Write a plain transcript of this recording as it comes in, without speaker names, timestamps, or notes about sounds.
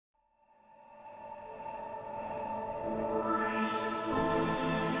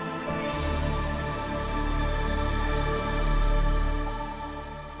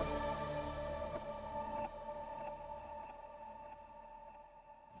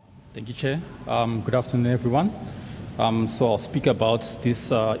Thank you, Chair. Good afternoon, everyone. So I'll speak about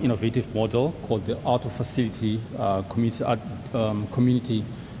this innovative model called the out-of-facility community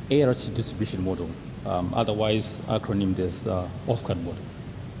ART distribution model, otherwise acronymed as the OFCAD model.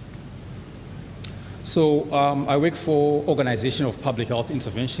 So I work for Organization of Public Health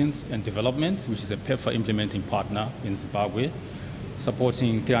Interventions and Development, which is a PEPFAR implementing partner in Zimbabwe,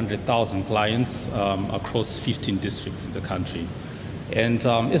 supporting 300,000 clients across 15 districts in the country. And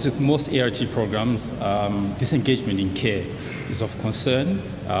as with most ART programs, disengagement in care is of concern,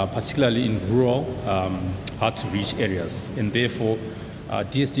 particularly in rural, hard-to-reach areas. And therefore,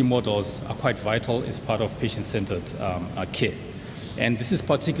 DSD models are quite vital as part of patient-centered care. And this is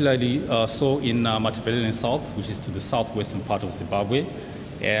particularly so in Matabeleland South, which is to the southwestern part of Zimbabwe,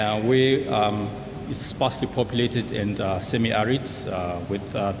 where it's sparsely populated and semi-arid, with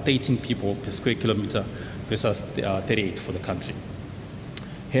 13 people per square kilometer versus 38 for the country.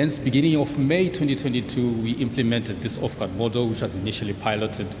 Hence, beginning of May 2022, we implemented this OFCAD model, which was initially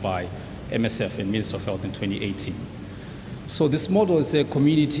piloted by MSF and Ministry of Health in 2018. So this model is a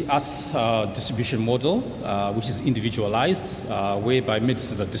community arts distribution model, which is individualized, whereby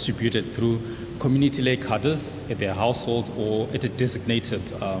medicines are distributed through community-led cadres at their households or at a designated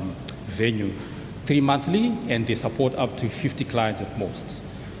venue, 3 monthly, and they support up to 50 clients at most.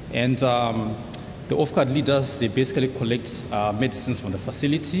 And the OFCAD leaders, they basically collect medicines from the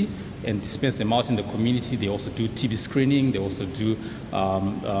facility and dispense them out in the community. They also do TB screening. They also do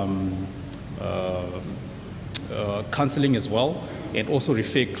counseling as well, and also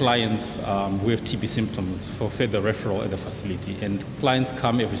refer clients who have TB symptoms for further referral at the facility. And clients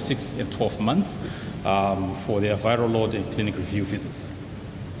come every 6 and 12 months for their viral load and clinic review visits.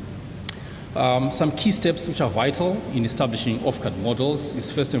 Some key steps which are vital in establishing OFCAD models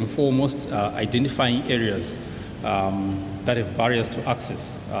is first and foremost identifying areas that have barriers to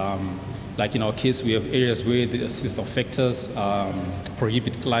access. Like in our case, we have areas where the seasonal factors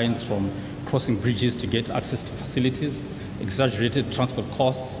prohibit clients from crossing bridges to get access to facilities, exaggerated transport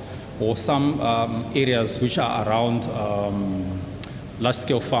costs, or some areas which are around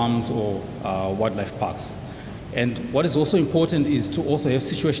large-scale farms or wildlife parks. And what is also important is to also have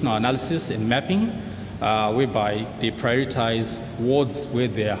situational analysis and mapping, whereby they prioritize wards where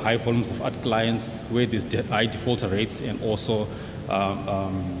there are high volumes of ART clients, where there's high defaulter rates, and also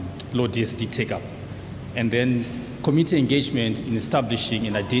low DSD take-up. And then community engagement in establishing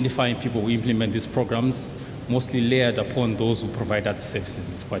and identifying people who implement these programs, mostly layered upon those who provide other services,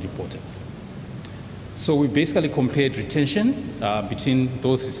 is quite important. So we basically compared retention between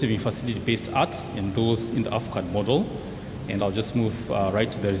those receiving facility-based ART and those in the OFCAD model, and I'll just move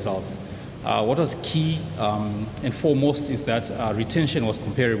right to the results. What was key and foremost is that retention was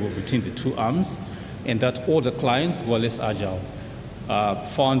comparable between the two arms, and that all the clients who are less agile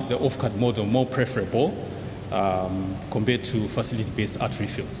found the OFCAD model more preferable compared to facility-based ART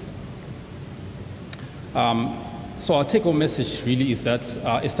refills. So our take-home message really is that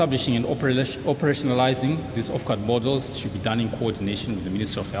establishing and operationalizing these OFCAD models should be done in coordination with the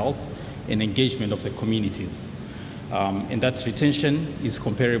Ministry of Health and engagement of the communities. And that retention is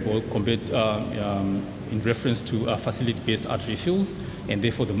comparable in reference to facility-based ART refills, and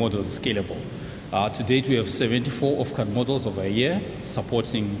therefore the model is scalable. To date, we have 74 OFCAD models over a year,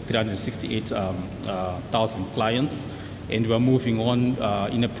 supporting 368,000 clients. And we're moving on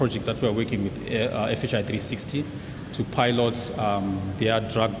in a project that we're working with FHI 360 to pilot their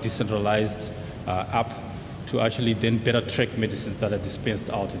drug decentralized app to actually then better track medicines that are dispensed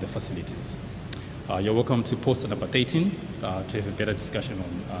out in the facilities. You're welcome to poster number 13 to have a better discussion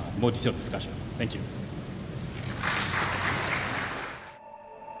on more detailed discussion. Thank you.